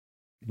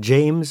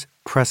James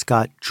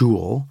Prescott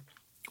Joule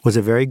was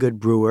a very good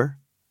brewer,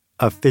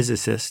 a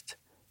physicist,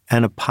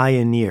 and a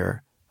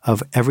pioneer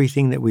of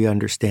everything that we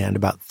understand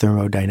about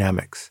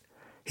thermodynamics.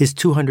 His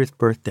 200th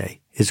birthday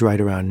is right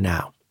around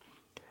now.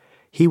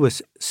 He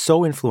was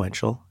so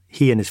influential,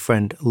 he and his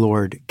friend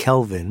Lord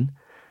Kelvin,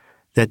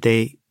 that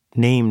they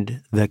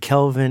named the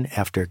Kelvin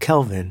after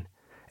Kelvin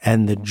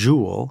and the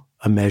Joule,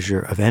 a measure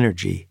of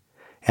energy,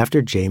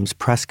 after James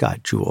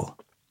Prescott Joule.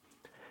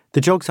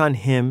 The joke's on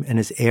him and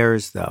his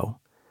heirs, though,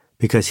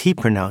 because he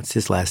pronounced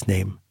his last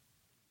name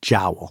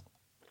Jowl.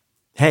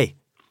 Hey,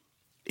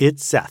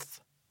 it's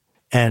Seth,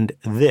 and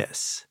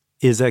this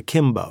is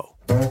Akimbo.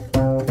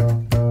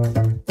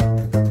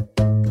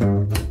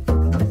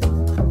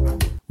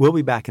 We'll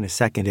be back in a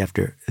second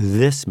after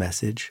this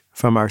message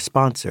from our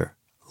sponsor,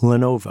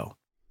 Lenovo.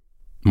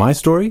 My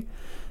story?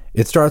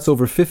 It starts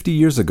over 50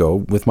 years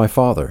ago with my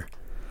father.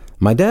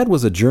 My dad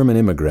was a German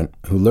immigrant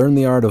who learned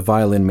the art of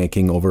violin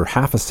making over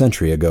half a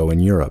century ago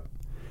in Europe.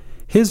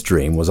 His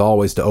dream was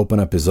always to open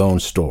up his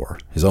own store,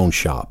 his own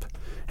shop,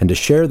 and to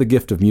share the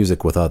gift of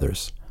music with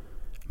others.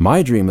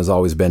 My dream has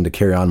always been to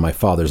carry on my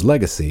father's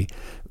legacy,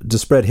 to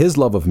spread his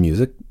love of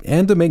music,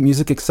 and to make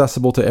music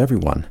accessible to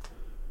everyone.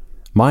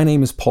 My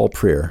name is Paul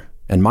Prier,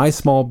 and my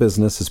small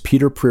business is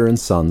Peter Prier &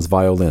 Sons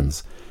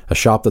Violins, a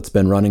shop that's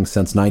been running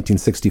since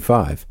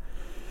 1965.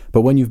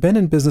 But when you've been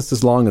in business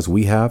as long as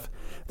we have,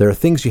 there are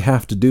things you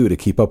have to do to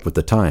keep up with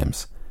the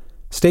times.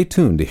 Stay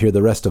tuned to hear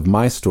the rest of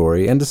my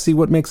story and to see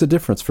what makes a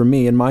difference for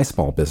me and my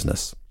small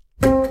business.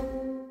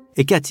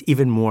 It gets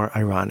even more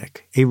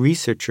ironic. A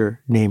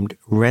researcher named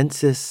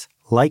Rensis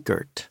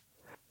Likert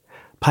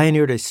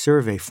pioneered a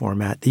survey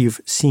format that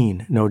you've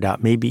seen, no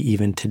doubt, maybe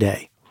even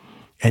today.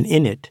 And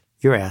in it,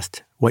 you're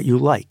asked what you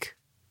like.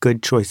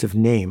 Good choice of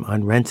name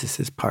on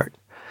Rensis's part.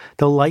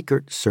 The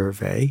Likert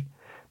survey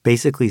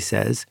basically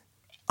says,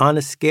 on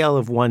a scale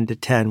of 1 to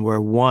 10, where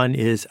 1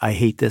 is I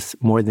hate this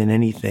more than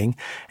anything,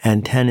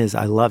 and 10 is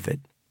I love it,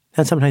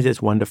 and sometimes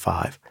it's 1 to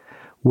 5,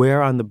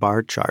 where on the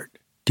bar chart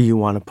do you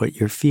want to put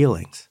your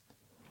feelings?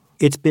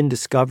 It's been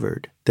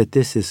discovered that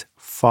this is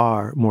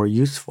far more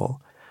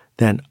useful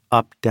than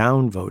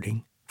up-down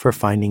voting for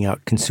finding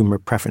out consumer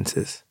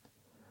preferences.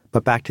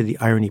 But back to the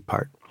irony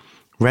part.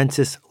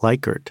 Rensis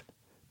Likert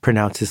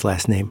pronounced his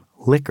last name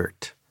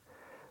Likert,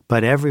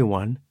 but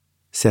everyone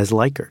says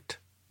Likert,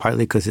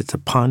 partly because it's a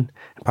pun,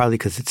 and partly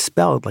because it's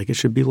spelled like it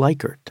should be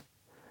Likert.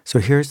 So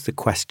here's the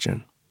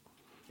question.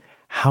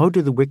 How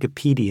do the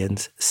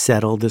Wikipedians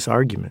settle this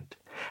argument?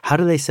 How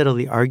do they settle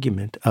the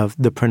argument of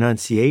the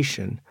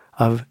pronunciation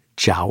of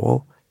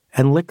Jowl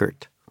and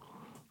Likert?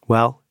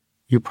 Well,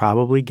 you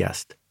probably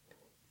guessed.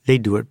 They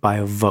do it by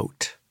a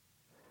vote.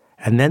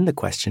 And then the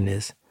question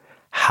is,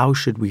 how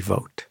should we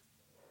vote?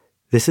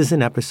 This is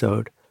an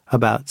episode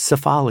about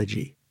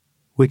psephology,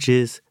 which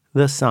is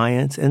the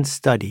science and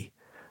study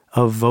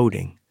of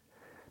voting,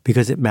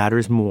 because it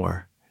matters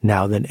more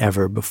now than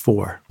ever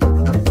before.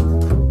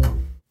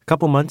 A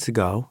couple months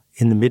ago,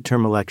 in the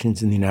midterm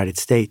elections in the United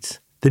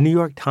States, the New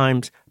York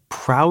Times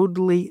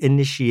proudly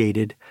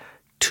initiated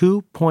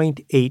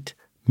 2.8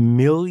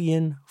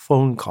 million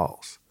phone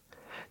calls.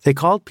 They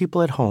called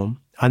people at home,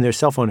 on their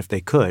cell phone if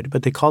they could,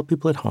 but they called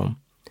people at home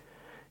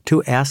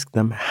to ask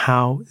them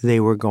how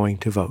they were going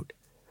to vote.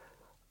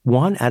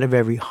 1 out of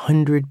every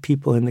 100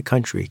 people in the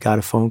country got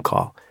a phone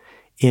call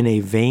in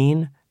a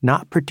vain,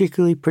 not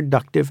particularly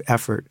productive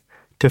effort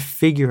to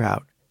figure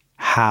out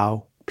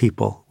how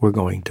people were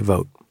going to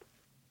vote.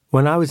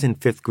 When I was in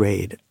 5th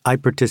grade, I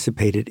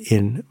participated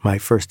in my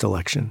first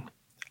election.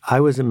 I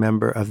was a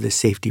member of the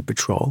Safety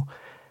Patrol,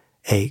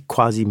 a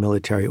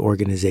quasi-military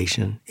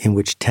organization in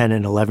which 10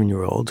 and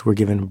 11-year-olds were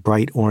given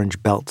bright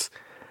orange belts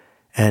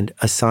and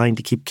assigned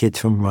to keep kids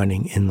from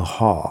running in the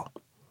hall.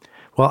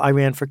 Well, I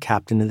ran for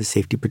captain of the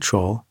Safety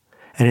Patrol,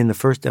 and in the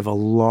first of a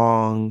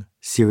long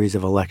series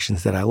of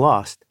elections that I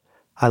lost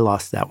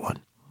that one.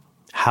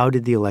 How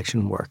did the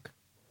election work?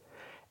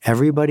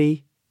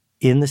 Everybody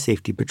in the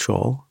Safety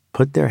Patrol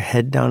put their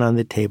head down on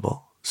the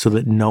table so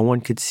that no one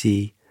could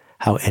see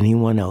how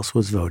anyone else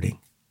was voting.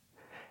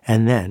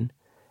 And then,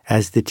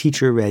 as the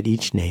teacher read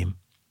each name,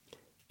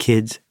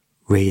 kids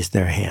raised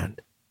their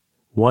hand.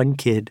 1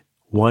 kid,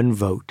 1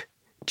 vote,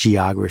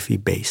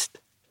 geography-based.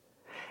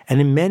 And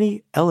in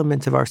many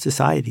elements of our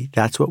society,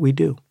 that's what we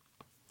do.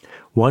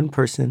 1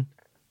 person,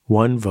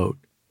 1 vote,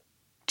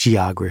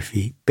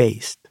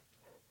 geography-based.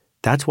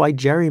 That's why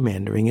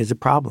gerrymandering is a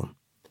problem,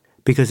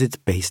 because it's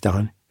based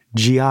on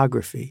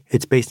geography.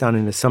 It's based on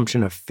an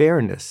assumption of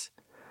fairness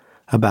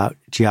about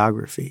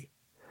geography.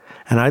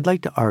 And I'd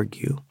like to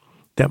argue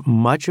that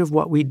much of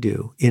what we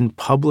do in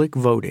public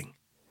voting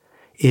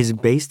is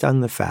based on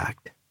the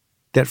fact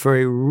that for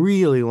a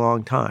really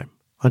long time,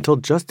 until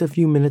just a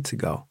few minutes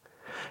ago,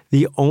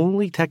 the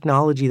only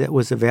technology that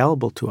was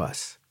available to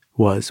us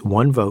was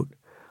 1 vote,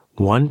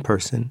 1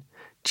 person,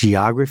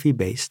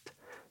 geography-based,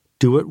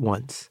 do it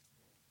once,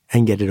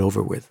 and get it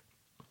over with.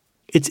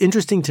 It's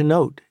interesting to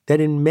note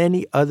that in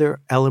many other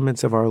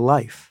elements of our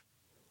life,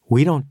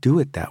 we don't do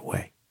it that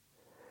way.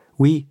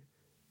 We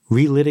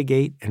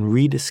relitigate and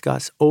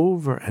rediscuss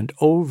over and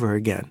over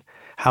again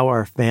how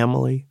our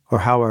family or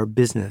how our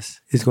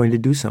business is going to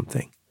do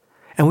something.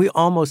 And we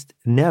almost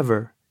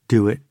never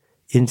do it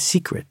in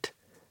secret.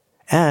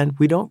 And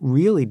we don't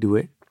really do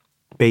it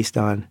based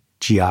on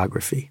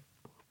geography.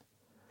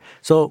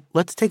 So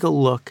let's take a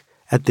look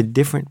at the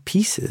different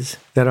pieces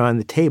that are on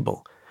the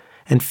table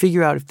and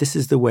figure out if this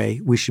is the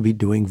way we should be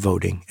doing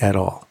voting at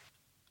all.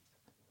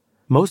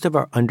 Most of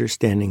our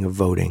understanding of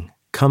voting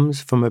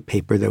comes from a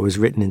paper that was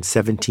written in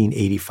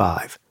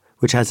 1785,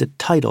 which has a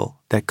title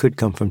that could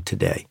come from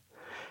today.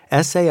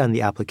 Essay on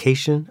the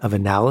Application of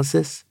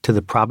Analysis to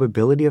the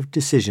Probability of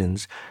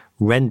Decisions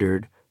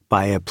Rendered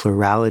by a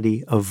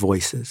Plurality of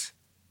Voices.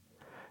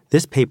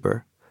 This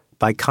paper,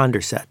 by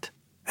Condorcet,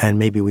 and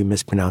maybe we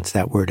mispronounce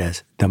that word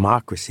as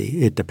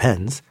democracy, it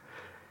depends,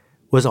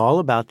 was all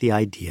about the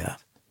idea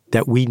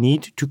that we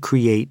need to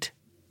create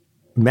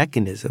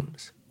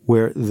mechanisms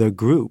where the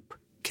group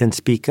can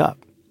speak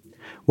up.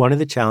 One of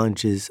the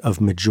challenges of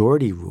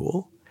majority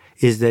rule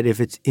is that if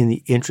it's in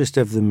the interest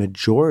of the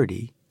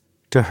majority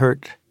to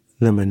hurt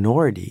the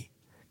minority,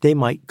 they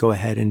might go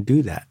ahead and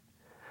do that.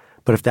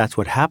 But if that's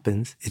what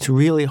happens, it's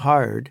really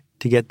hard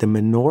to get the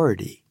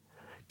minority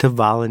to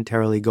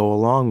voluntarily go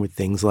along with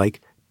things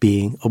like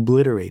being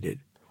obliterated.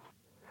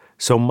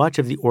 So much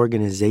of the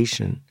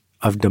organization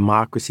of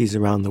democracies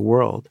around the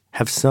world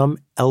have some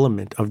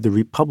element of the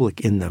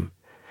republic in them,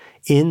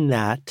 in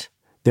that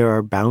there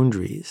are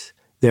boundaries,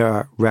 there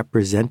are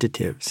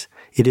representatives.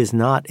 It is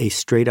not a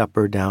straight up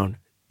or down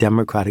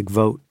democratic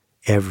vote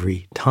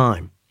every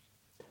time.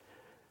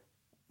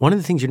 One of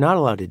the things you're not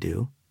allowed to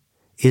do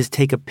is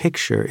take a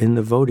picture in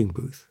the voting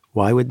booth.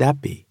 Why would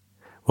that be?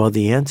 Well,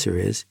 the answer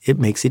is it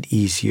makes it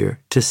easier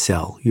to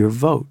sell your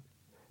vote,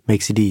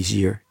 makes it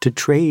easier to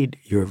trade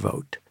your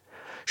vote.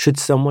 Should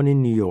someone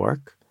in New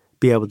York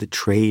be able to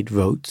trade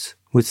votes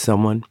with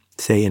someone,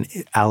 say, in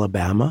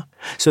Alabama,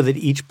 so that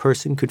each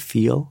person could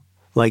feel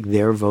like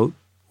their vote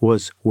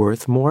was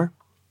worth more?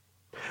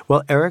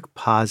 Well, Eric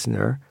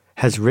Posner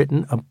has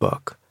written a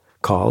book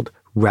called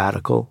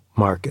Radical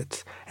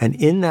Markets. And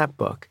in that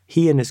book,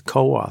 he and his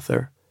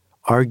co-author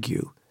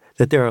argue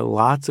that there are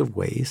lots of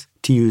ways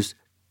to use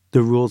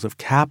the rules of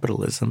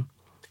capitalism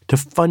to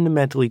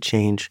fundamentally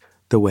change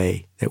the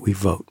way that we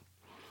vote.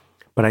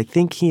 But I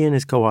think he and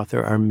his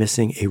co-author are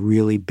missing a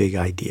really big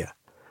idea.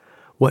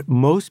 What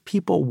most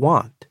people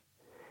want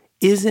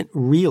isn't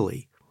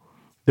really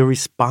the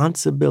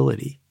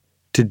responsibility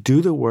to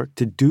do the work,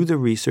 to do the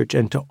research,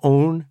 and to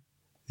own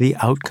the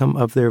outcome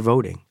of their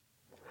voting.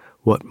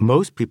 What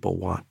most people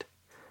want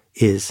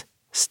is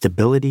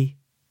stability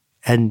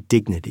and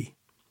dignity.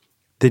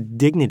 The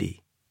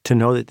dignity to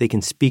know that they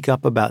can speak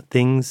up about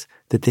things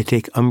that they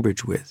take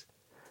umbrage with,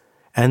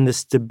 and the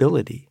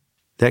stability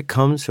that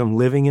comes from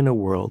living in a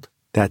world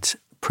that's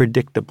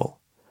predictable,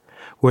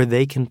 where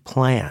they can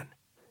plan.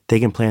 They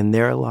can plan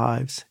their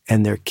lives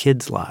and their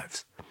kids'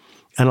 lives.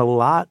 And a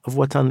lot of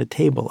what's on the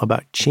table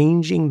about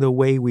changing the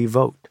way we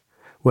vote,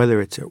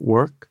 whether it's at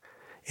work,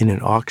 in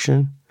an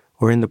auction,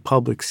 or in the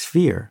public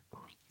sphere,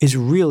 is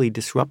really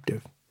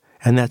disruptive.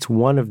 And that's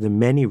one of the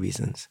many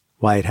reasons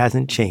why it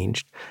hasn't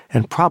changed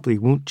and probably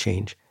won't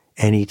change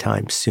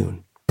anytime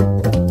soon.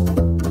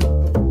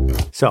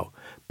 So,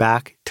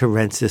 back to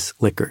Rensis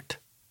Likert.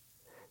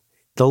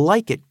 The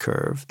Likert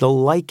curve, the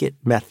Likert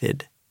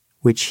method,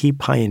 which he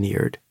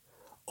pioneered,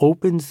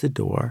 opens the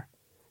door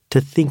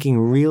to thinking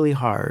really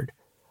hard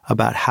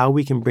about how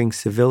we can bring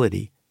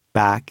civility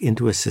back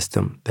into a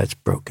system that's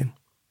broken.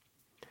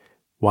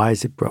 Why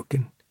is it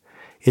broken?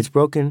 It's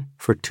broken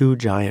for two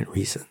giant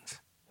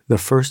reasons. The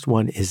first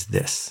one is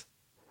this.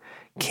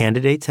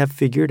 Candidates have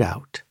figured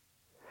out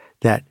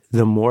that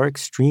the more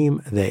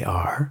extreme they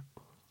are,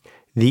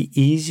 the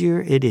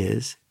easier it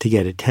is to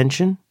get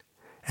attention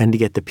and to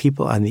get the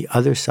people on the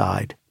other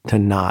side to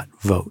not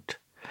vote.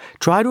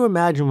 Try to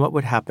imagine what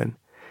would happen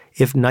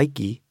if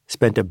Nike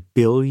spent $1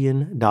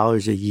 billion a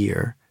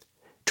year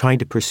trying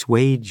to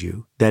persuade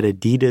you that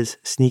Adidas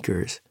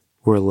sneakers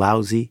were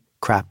lousy,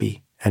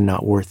 crappy, and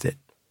not worth it.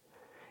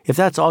 If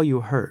that's all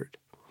you heard,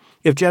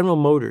 if General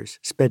Motors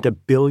spent $1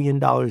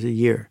 billion a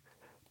year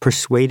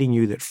persuading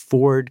you that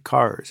Ford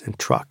cars and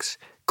trucks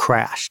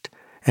crashed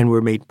and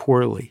were made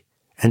poorly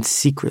and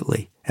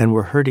secretly and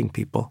were hurting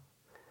people,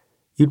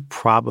 you'd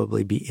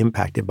probably be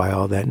impacted by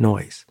all that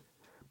noise.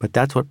 But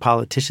that's what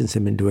politicians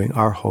have been doing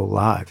our whole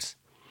lives.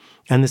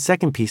 And the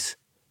second piece,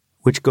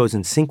 which goes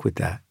in sync with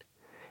that,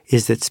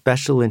 is that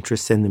special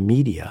interests and the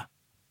media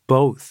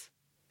both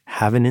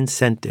have an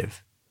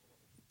incentive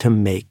to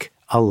make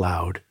a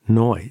loud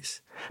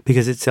noise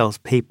because it sells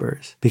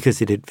papers,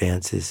 because it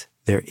advances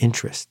their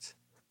interests.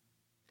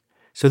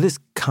 So this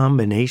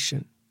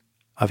combination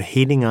of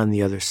hating on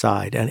the other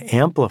side and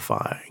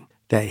amplifying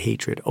that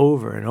hatred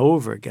over and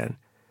over again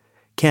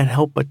can't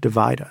help but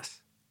divide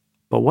us.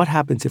 But what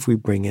happens if we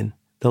bring in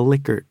the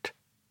Likert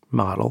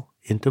model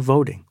into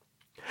voting?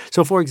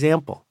 So, for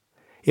example,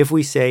 if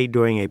we say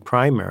during a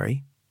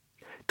primary,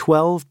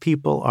 12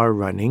 people are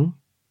running,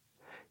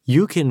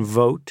 you can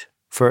vote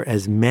for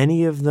as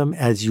many of them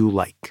as you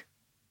like.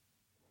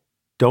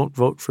 don't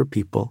vote for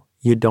people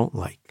you don't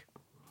like.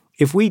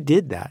 If we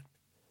did that,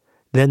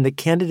 then the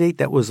candidate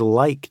that was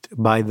liked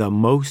by the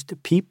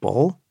most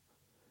people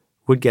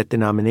would get the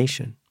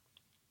nomination.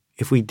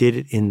 If we did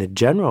it in the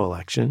general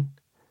election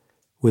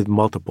with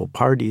multiple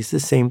parties, the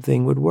same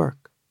thing would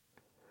work.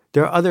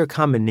 There are other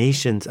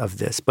combinations of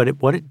this,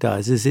 but what it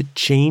does is it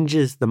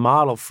changes the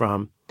model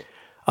from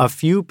a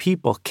few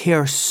people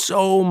care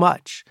so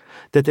much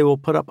that they will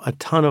put up a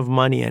ton of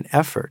money and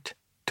effort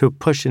to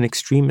push an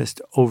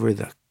extremist over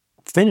the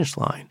finish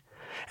line.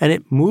 And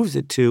it moves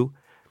it to,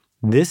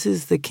 this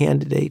is the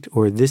candidate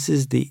or this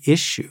is the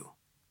issue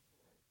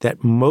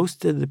that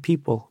most of the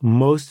people,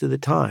 most of the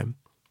time,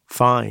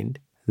 find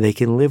they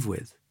can live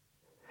with.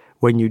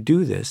 When you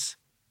do this,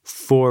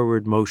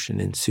 forward motion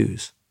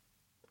ensues.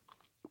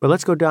 But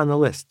let's go down the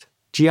list.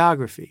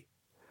 Geography.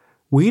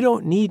 We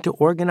don't need to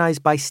organize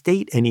by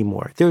state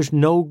anymore. There's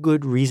no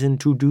good reason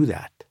to do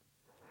that.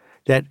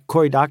 That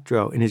Cory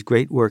Doctorow, in his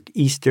great work,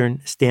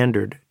 Eastern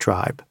Standard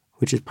Tribe,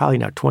 which is probably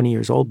now 20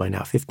 years old by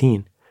now,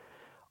 15,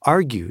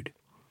 argued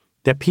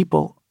that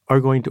people are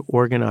going to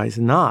organize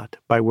not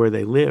by where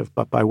they live,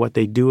 but by what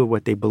they do and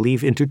what they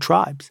believe into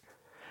tribes,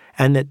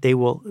 and that they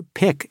will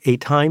pick a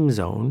time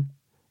zone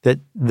that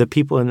the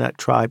people in that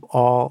tribe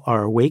all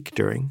are awake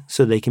during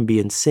so they can be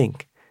in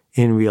sync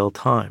in real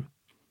time.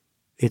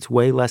 It's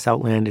way less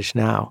outlandish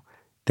now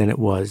than it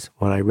was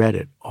when I read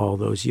it all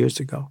those years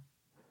ago.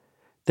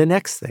 The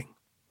next thing,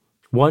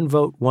 one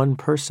vote, one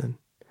person.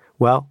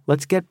 Well,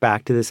 let's get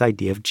back to this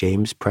idea of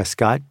James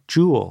Prescott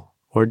Joule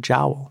or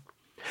Jowl.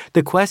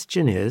 The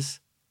question is,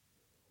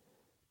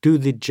 do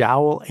the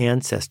Jowl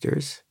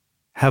ancestors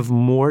have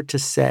more to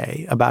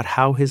say about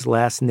how his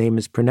last name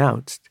is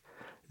pronounced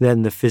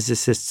than the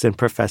physicists and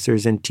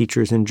professors and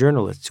teachers and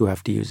journalists who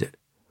have to use it,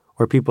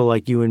 or people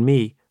like you and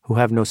me who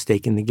have no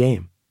stake in the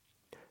game?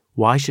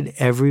 Why should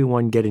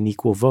everyone get an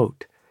equal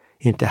vote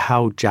into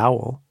how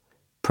Jowl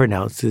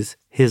pronounces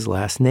his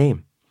last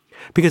name?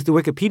 Because the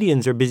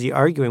Wikipedians are busy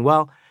arguing,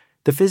 well,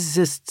 the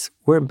physicists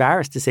were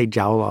embarrassed to say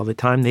Jowl all the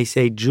time. They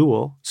say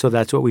Joule, so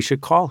that's what we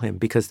should call him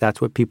because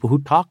that's what people who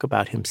talk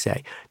about him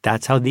say.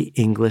 That's how the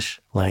English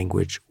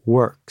language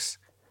works.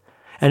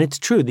 And it's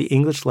true, the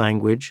English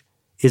language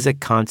is a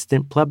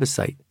constant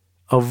plebiscite,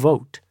 a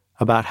vote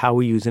about how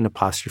we use an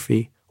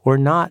apostrophe or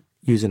not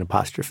use an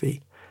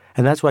apostrophe.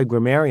 And that's why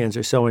grammarians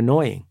are so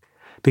annoying,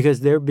 because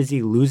they're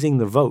busy losing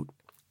the vote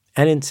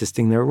and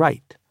insisting they're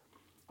right.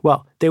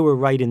 Well, they were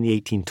right in the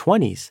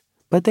 1820s,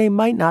 but they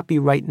might not be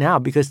right now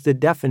because the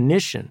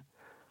definition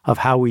of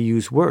how we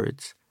use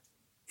words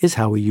is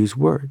how we use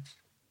words.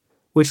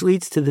 Which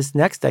leads to this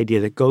next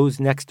idea that goes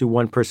next to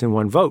one person,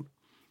 one vote,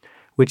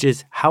 which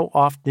is how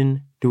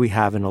often do we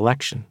have an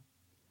election?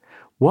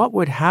 What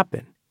would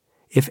happen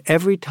if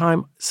every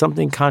time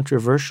something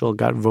controversial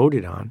got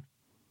voted on,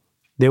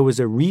 there was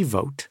a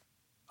revote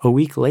a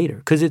week later?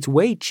 Because it's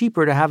way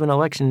cheaper to have an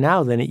election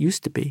now than it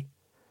used to be.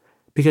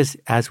 Because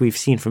as we've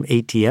seen from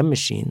ATM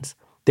machines,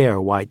 they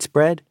are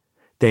widespread,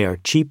 they are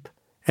cheap,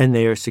 and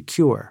they are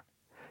secure.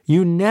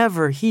 You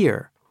never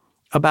hear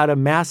about a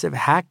massive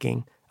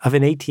hacking of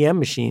an ATM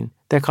machine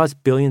that costs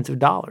billions of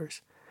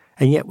dollars.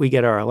 And yet we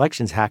get our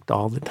elections hacked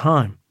all the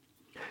time.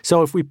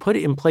 So if we put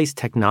in place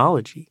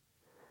technology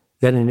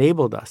that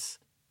enabled us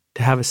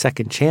to have a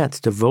second chance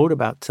to vote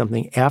about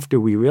something after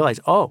we realize,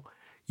 oh,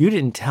 you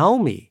didn't tell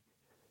me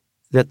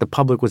that the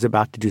public was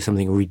about to do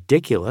something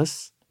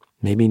ridiculous,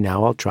 maybe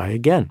now I'll try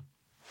again.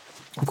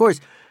 Of course,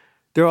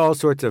 there are all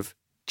sorts of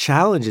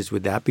challenges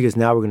with that because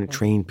now we're going to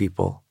train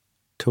people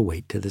to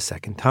wait to the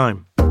second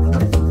time.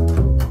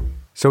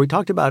 So we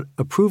talked about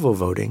approval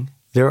voting.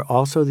 There are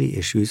also the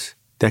issues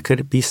that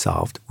could be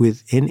solved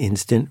with an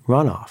instant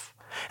runoff.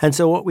 And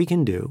so what we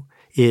can do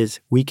is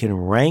we can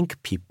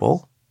rank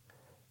people.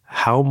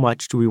 How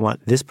much do we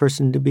want this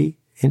person to be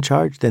in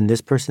charge, then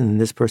this person, then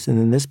this person,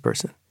 then this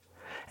person?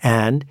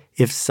 And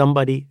if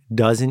somebody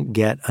doesn't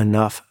get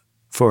enough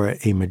for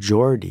a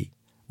majority,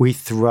 we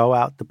throw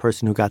out the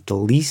person who got the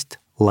least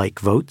like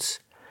votes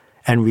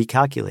and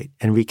recalculate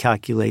and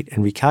recalculate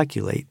and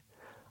recalculate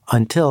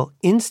until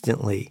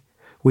instantly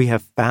we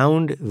have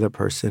found the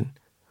person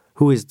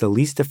who is the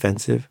least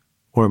offensive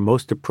or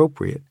most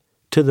appropriate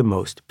to the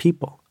most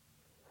people.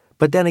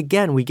 But then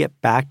again, we get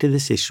back to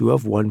this issue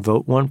of one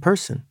vote, one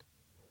person.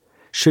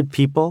 Should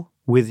people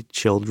with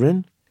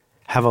children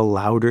have a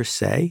louder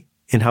say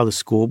in how the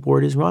school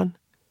board is run?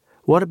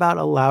 What about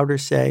a louder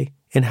say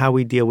in how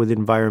we deal with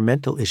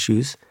environmental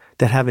issues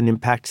that have an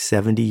impact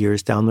 70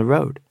 years down the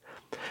road?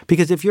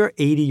 Because if you're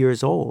 80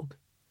 years old,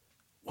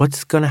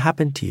 what's going to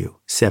happen to you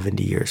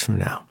 70 years from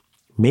now?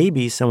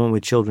 Maybe someone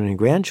with children and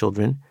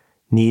grandchildren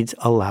needs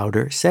a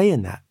louder say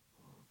in that.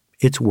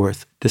 It's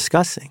worth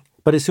discussing.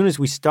 But as soon as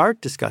we start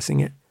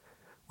discussing it,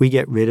 we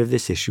get rid of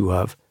this issue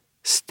of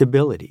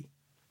stability.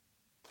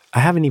 I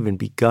haven't even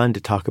begun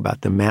to talk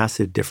about the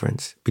massive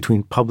difference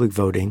between public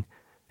voting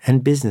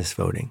and business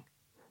voting.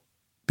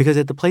 Because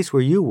at the place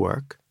where you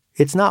work,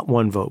 it's not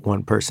one vote,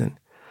 one person.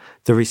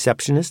 The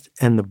receptionist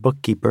and the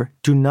bookkeeper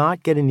do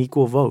not get an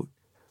equal vote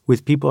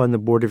with people on the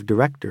board of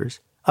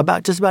directors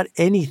about just about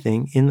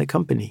anything in the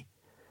company.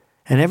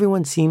 And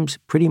everyone seems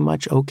pretty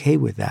much okay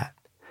with that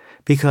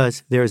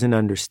because there's an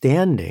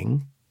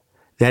understanding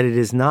that it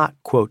is not,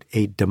 quote,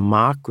 a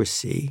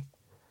democracy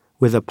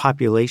with a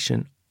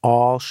population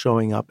all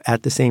showing up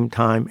at the same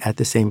time at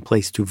the same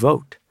place to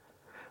vote,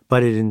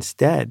 but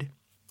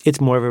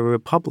it's more of a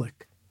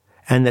republic,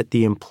 and that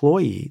the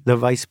employee, the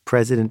vice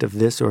president of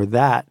this or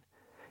that,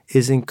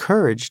 is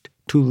encouraged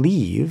to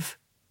leave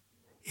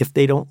if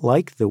they don't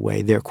like the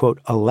way their, quote,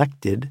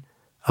 elected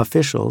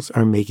officials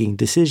are making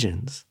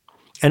decisions.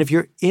 And if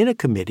you're in a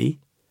committee,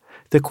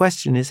 the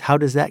question is, how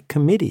does that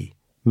committee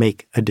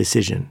make a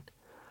decision?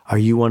 Are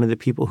you one of the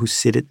people who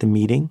sit at the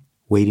meeting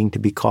waiting to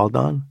be called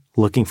on,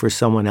 looking for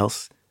someone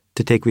else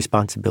to take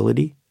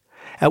responsibility?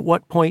 At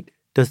what point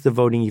does the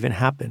voting even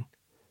happen?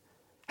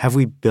 Have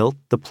we built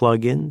the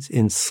plugins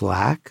in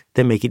Slack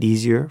that make it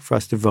easier for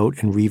us to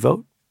vote and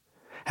revote?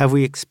 Have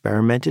we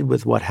experimented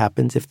with what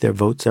happens if their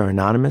votes are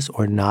anonymous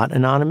or not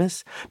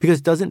anonymous?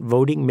 Because doesn't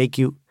voting make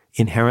you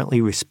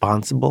inherently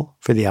responsible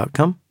for the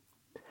outcome?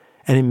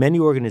 And in many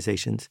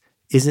organizations,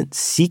 isn't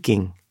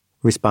seeking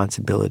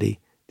responsibility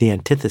the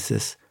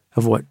antithesis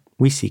of what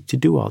we seek to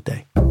do all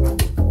day?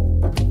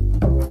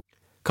 A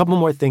couple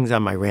more things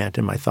on my rant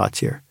and my thoughts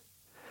here.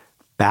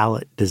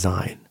 Ballot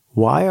design.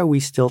 Why are we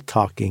still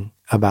talking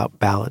about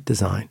ballot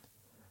design?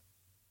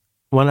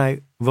 When I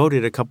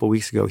voted a couple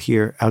weeks ago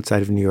here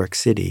outside of New York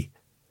City,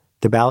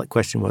 the ballot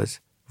question was,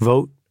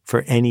 vote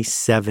for any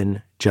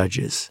 7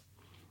 judges.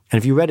 And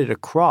if you read it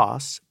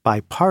across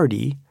by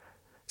party,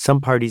 some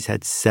parties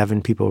had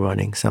 7 people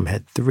running, some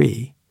had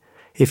 3.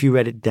 If you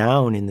read it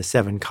down in the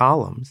 7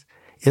 columns,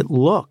 it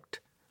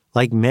looked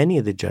like many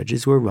of the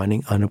judges were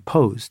running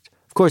unopposed.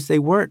 Of course, they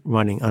weren't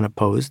running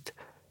unopposed.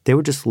 They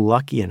were just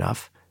lucky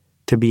enough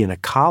to be in a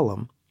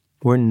column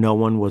where no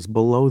one was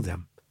below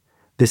them.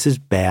 This is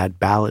bad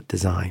ballot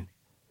design.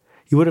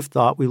 You would have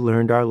thought we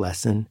learned our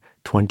lesson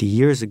 20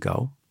 years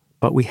ago,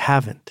 but we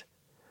haven't.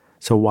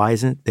 So why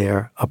isn't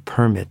there a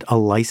permit, a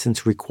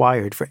license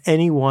required for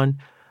anyone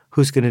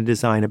who's going to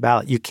design a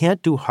ballot? You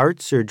can't do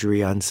heart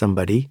surgery on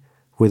somebody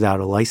without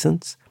a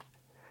license,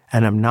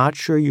 and I'm not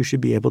sure you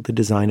should be able to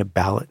design a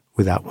ballot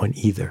without one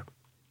either.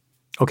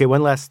 Okay,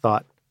 one last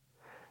thought.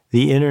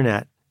 The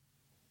internet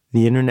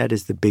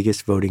is the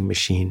biggest voting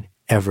machine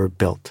ever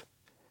built.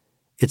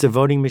 It's a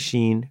voting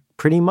machine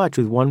pretty much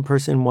with one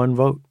person, one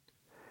vote.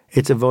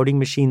 It's a voting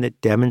machine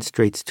that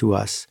demonstrates to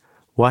us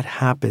what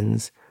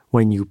happens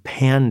when you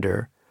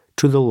pander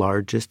to the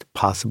largest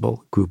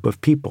possible group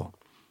of people,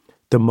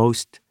 the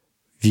most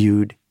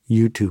viewed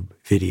YouTube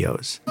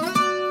videos.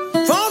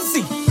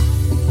 Fonzie!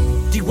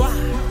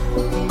 DY!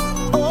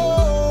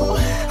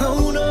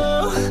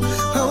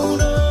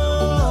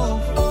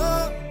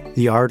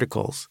 The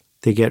articles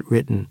that get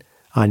written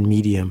on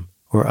Medium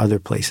or other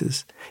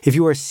places. If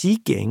you are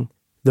seeking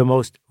the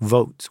most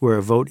votes, where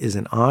a vote is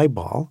an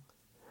eyeball,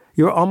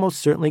 you're almost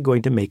certainly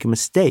going to make a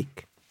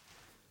mistake.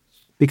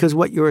 Because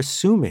what you're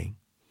assuming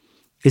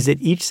is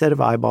that each set of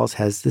eyeballs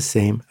has the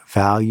same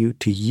value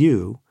to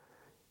you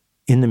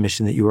in the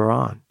mission that you are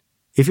on.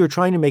 If you're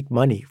trying to make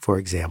money, for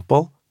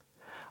example,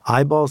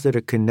 eyeballs that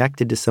are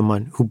connected to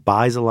someone who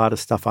buys a lot of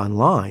stuff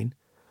online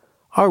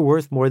are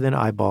worth more than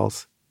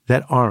eyeballs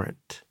that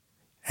aren't.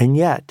 And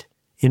yet,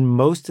 in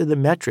most of the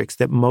metrics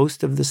that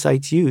most of the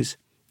sites use,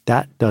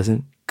 that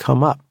doesn't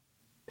come up.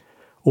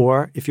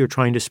 Or if you're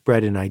trying to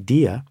spread an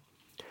idea,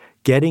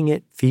 getting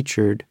it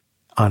featured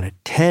on a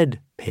TED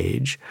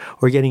page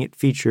or getting it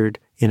featured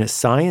in a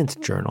science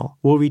journal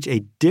will reach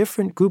a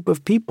different group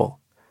of people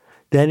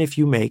than if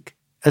you make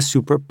a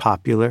super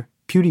popular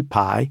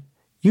PewDiePie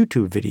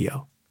YouTube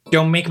video.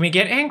 Don't make me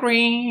get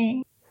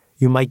angry.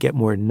 You might get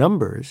more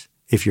numbers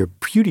if you're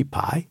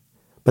PewDiePie,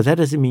 but that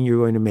doesn't mean you're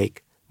going to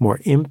make more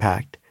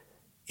impact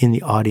in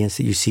the audience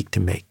that you seek to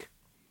make.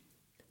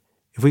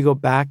 If we go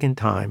back in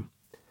time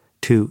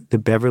to the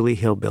Beverly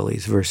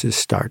Hillbillies versus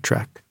Star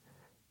Trek,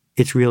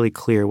 it's really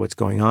clear what's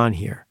going on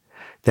here.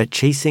 That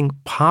chasing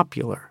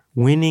popular,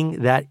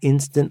 winning that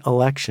instant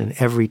election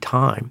every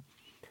time,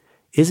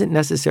 isn't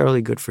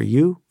necessarily good for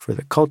you, for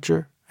the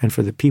culture, and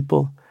for the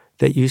people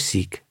that you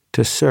seek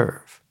to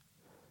serve.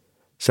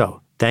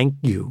 So thank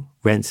you,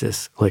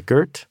 Rensis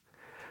Likert,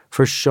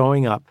 for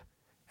showing up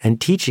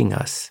and teaching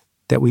us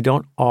that we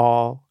don't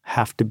all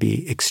have to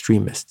be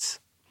extremists.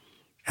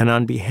 And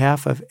on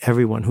behalf of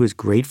everyone who is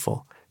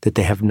grateful that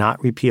they have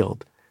not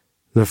repealed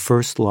the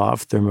first law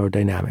of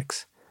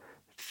thermodynamics,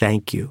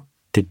 thank you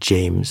to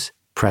James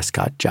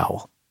Prescott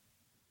Jowl.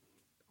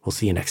 We'll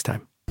see you next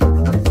time.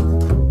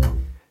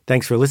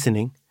 Thanks for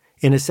listening.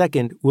 In a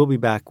second, we'll be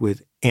back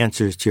with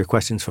answers to your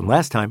questions from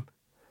last time.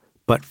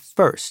 But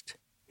first,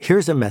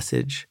 here's a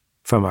message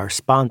from our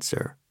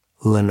sponsor,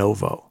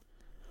 Lenovo.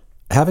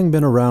 Having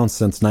been around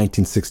since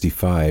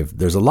 1965,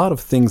 there's a lot of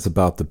things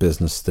about the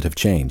business that have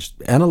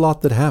changed, and a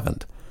lot that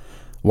haven't.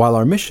 While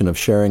our mission of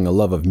sharing a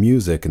love of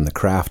music and the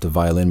craft of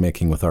violin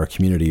making with our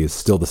community is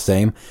still the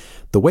same,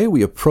 the way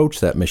we approach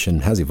that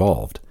mission has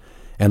evolved,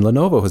 and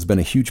Lenovo has been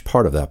a huge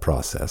part of that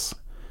process.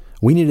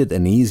 We needed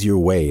an easier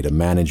way to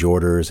manage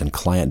orders and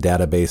client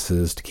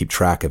databases, to keep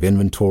track of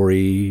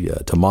inventory,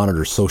 to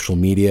monitor social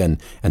media,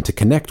 and to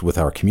connect with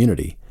our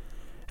community.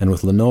 And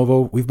with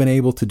Lenovo, we've been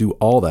able to do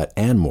all that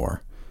and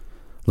more.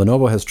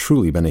 Lenovo has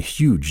truly been a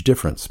huge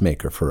difference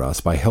maker for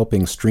us by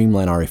helping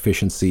streamline our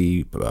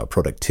efficiency,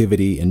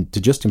 productivity, and to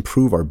just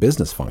improve our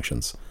business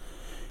functions.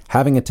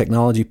 Having a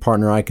technology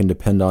partner I can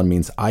depend on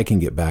means I can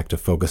get back to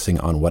focusing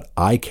on what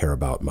I care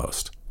about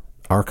most,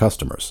 our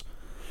customers.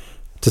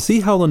 To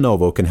see how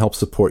Lenovo can help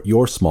support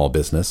your small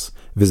business,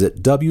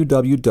 visit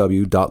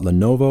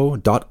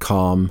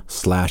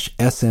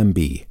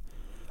www.lenovo.com/SMB.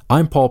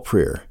 I'm Paul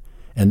Preer,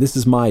 and this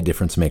is my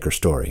Difference Maker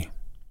story.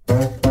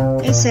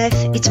 Hey,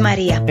 Seth, it's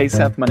Maria. Hey,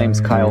 Seth, my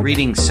name's Kyle.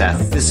 Greetings,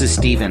 Seth. This is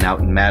Steven out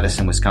in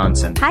Madison,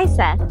 Wisconsin. Hi,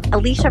 Seth.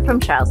 Alicia from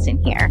Charleston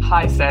here.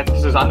 Hi, Seth.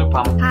 This is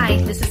Anupam. Hi,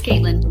 this is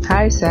Caitlin.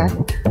 Hi, Seth.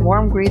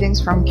 Warm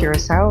greetings from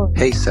Curacao.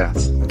 Hey,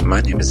 Seth.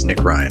 My name is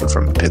Nick Ryan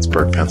from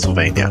Pittsburgh,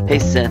 Pennsylvania. Hey,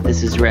 Seth.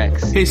 This is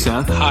Rex. Hey,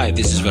 Seth. Hi,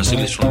 this is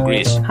Vasilis from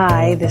Greece.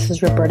 Hi, this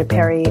is Roberta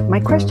Perry. My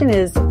question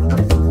is...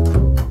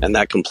 And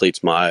that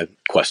completes my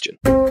question.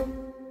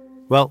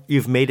 Well,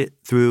 you've made it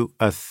through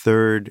a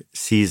third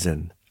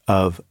season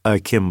of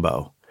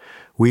Akimbo.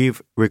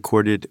 We've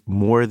recorded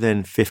more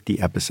than 50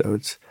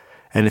 episodes,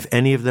 and if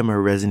any of them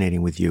are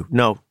resonating with you,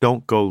 no,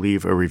 don't go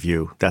leave a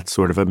review. That's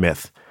sort of a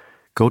myth.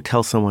 Go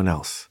tell someone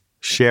else.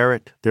 Share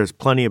it. There's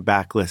plenty of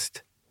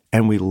backlist,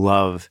 and we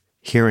love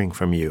hearing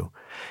from you.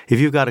 If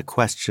you've got a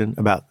question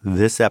about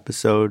this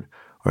episode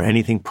or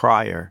anything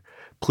prior,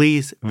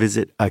 please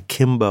visit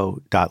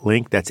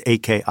akimbo.link. That's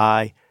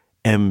akimbo.link,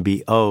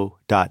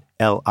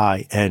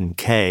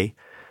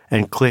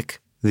 and click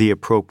the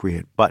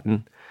appropriate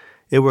button.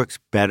 It works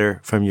better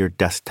from your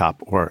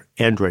desktop or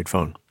Android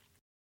phone.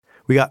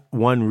 We got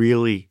one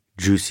really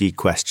juicy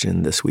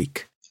question this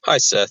week. Hi,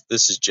 Seth.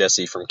 This is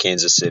Jesse from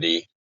Kansas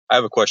City. I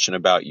have a question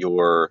about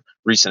your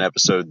recent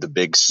episode, The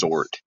Big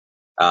Sort.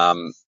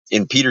 In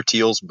Peter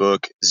Thiel's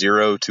book,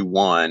 0 to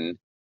 1,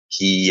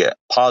 he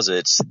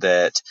posits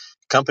that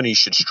companies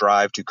should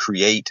strive to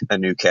create a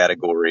new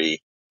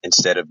category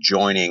instead of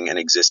joining an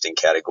existing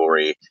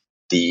category,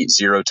 the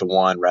 0 to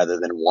 1 rather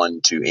than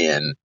 1 to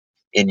N.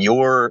 In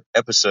your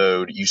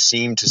episode, you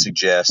seem to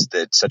suggest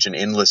that such an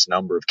endless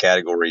number of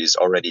categories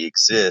already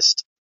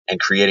exist, and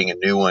creating a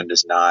new one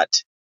does not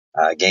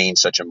gain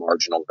such a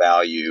marginal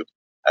value.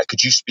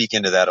 Could you speak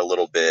into that a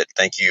little bit?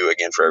 Thank you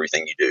again for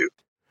everything you do.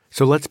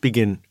 So let's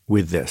begin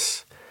with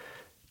this.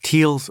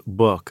 Thiel's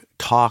book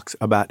talks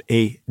about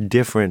a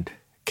different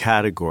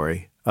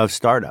category of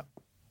startup,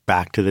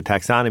 back to the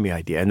taxonomy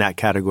idea, and that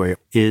category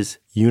is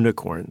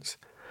unicorns.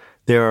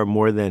 There are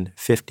more than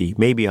 50,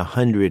 maybe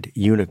 100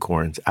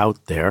 unicorns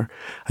out there.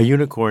 A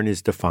unicorn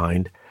is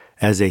defined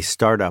as a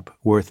startup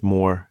worth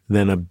more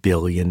than $1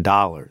 billion.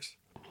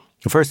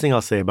 The first thing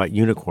I'll say about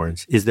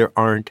unicorns is there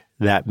aren't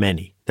that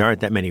many. There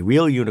aren't that many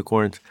real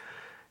unicorns,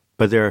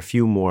 but there are a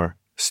few more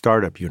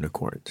startup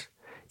unicorns.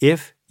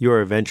 If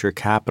you're a venture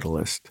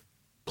capitalist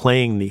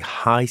playing the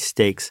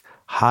high-stakes,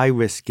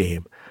 high-risk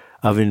game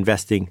of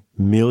investing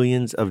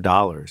millions of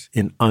dollars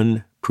in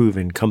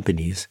unproven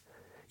companies,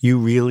 you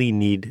really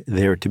need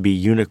there to be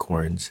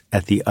unicorns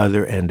at the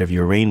other end of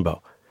your rainbow.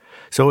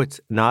 So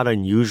it's not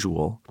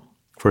unusual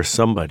for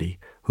somebody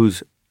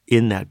who's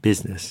in that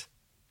business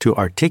to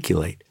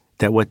articulate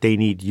that what they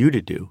need you to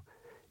do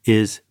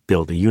is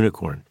build a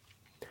unicorn.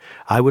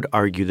 I would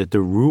argue that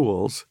the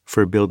rules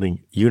for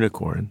building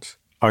unicorns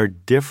are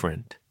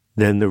different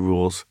than the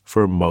rules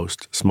for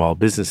most small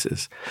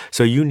businesses.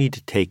 So you need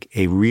to take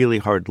a really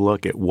hard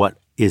look at what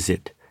is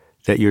it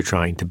that you're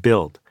trying to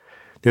build.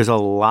 There's a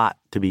lot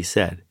to be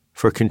said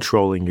for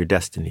controlling your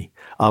destiny,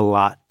 a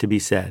lot to be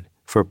said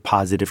for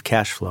positive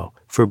cash flow,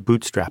 for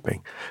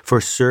bootstrapping, for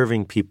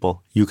serving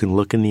people you can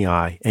look in the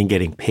eye and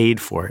getting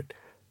paid for it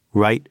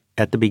right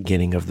at the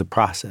beginning of the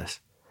process.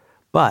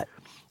 But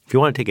if you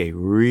want to take a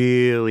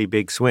really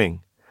big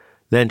swing,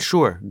 then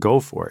sure, go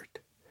for it.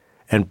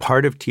 And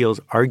part of Thiel's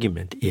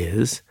argument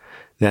is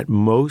that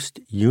most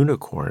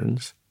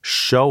unicorns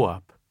show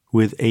up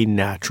with a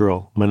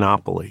natural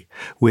monopoly,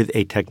 with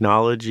a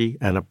technology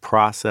and a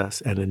process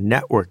and a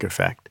network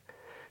effect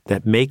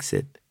that makes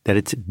it that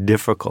it's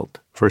difficult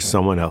for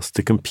someone else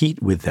to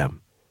compete with them.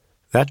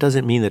 That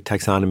doesn't mean that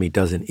taxonomy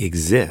doesn't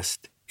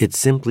exist. It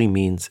simply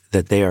means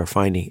that they are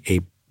finding a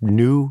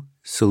new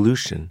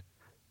solution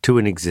to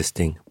an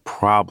existing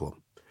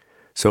problem.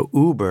 So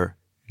Uber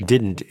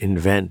didn't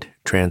invent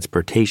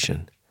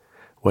transportation.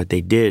 What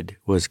they did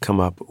was come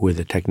up with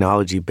a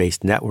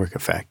technology-based network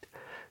effect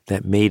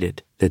that made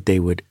it that they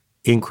would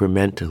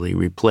incrementally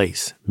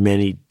replace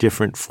many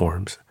different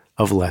forms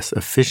of less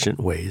efficient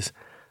ways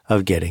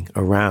of getting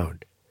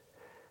around.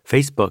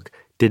 Facebook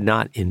did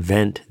not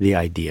invent the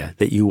idea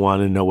that you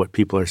want to know what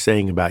people are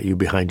saying about you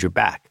behind your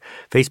back.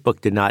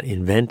 Facebook did not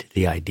invent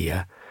the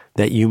idea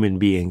that human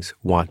beings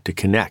want to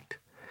connect.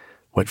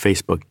 What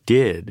Facebook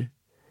did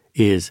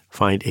is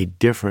find a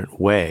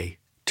different way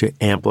to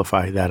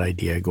amplify that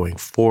idea going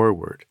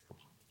forward.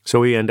 So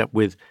we end up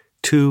with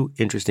two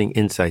interesting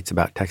insights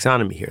about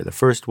taxonomy here. The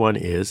first one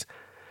is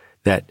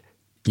that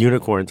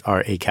unicorns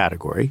are a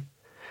category.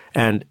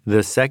 And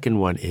the second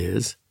one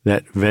is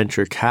that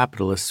venture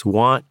capitalists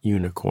want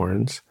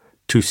unicorns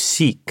to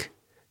seek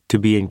to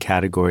be in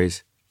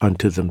categories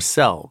unto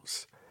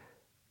themselves.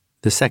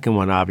 The second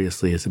one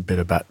obviously is a bit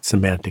about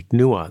semantic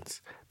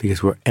nuance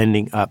because we're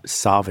ending up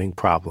solving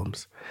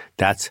problems.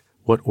 That's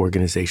what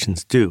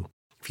organizations do.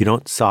 If you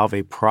don't solve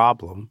a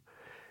problem,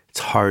 it's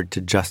hard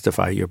to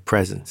justify your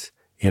presence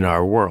in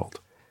our world.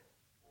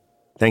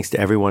 Thanks to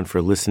everyone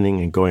for listening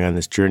and going on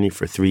this journey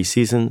for 3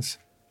 seasons.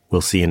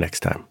 We'll see you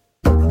next time.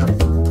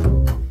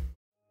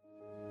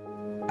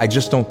 I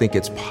just don't think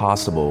it's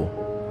possible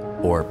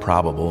or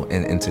probable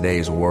in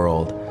today's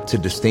world to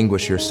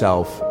distinguish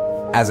yourself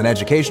as an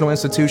educational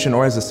institution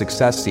or as a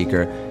success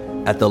seeker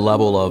at the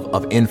level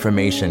of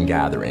information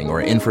gathering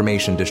or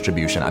information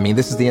distribution. I mean,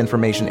 this is the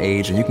information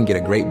age, and you can get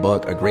a great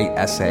book, a great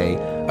essay,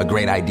 a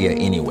great idea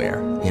anywhere,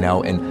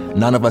 and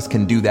none of us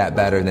can do that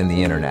better than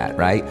the internet,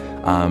 right?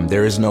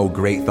 There is no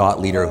great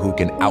thought leader who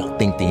can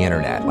outthink the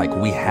internet. Like,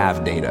 we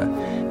have data.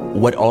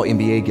 What Alt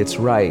MBA gets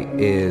right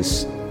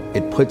is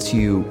it puts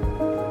you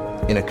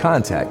in a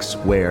context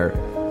where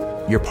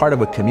you're part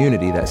of a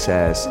community that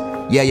says,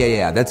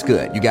 yeah, that's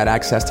good. You got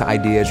access to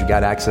ideas, you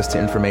got access to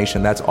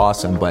information, that's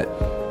awesome, but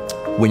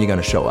when are you going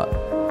to show up?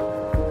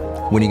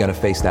 When are you going to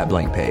face that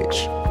blank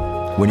page?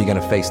 When are you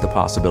going to face the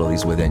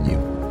possibilities within you?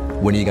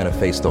 When are you going to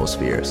face those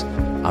fears?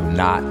 I'm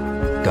not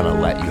going to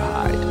let you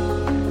hide.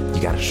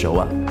 You got to show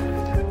up.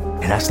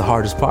 And that's the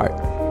hardest part.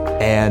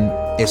 And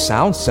it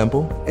sounds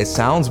simple. It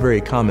sounds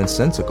very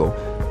commonsensical,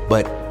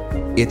 but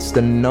it's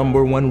the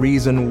number one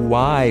reason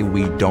why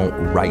we don't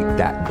write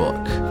that book.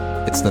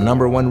 It's the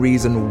number one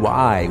reason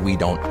why we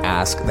don't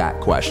ask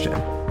that question.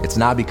 It's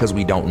not because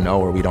we don't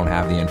know or we don't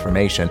have the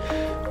information.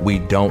 We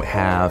don't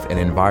have an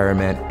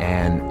environment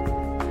and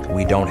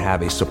we don't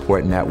have a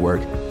support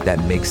network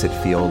that makes it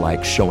feel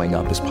like showing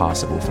up is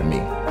possible for me.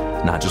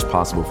 Not just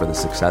possible for the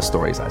success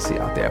stories I see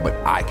out there, but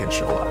I can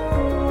show up.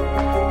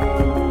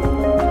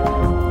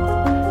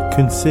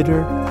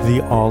 Consider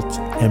the Alt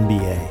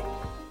MBA.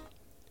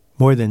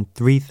 More than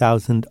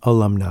 3,000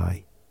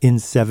 alumni in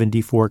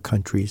 74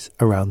 countries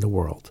around the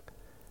world.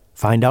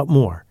 Find out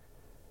more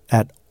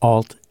at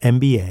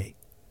altmba.com.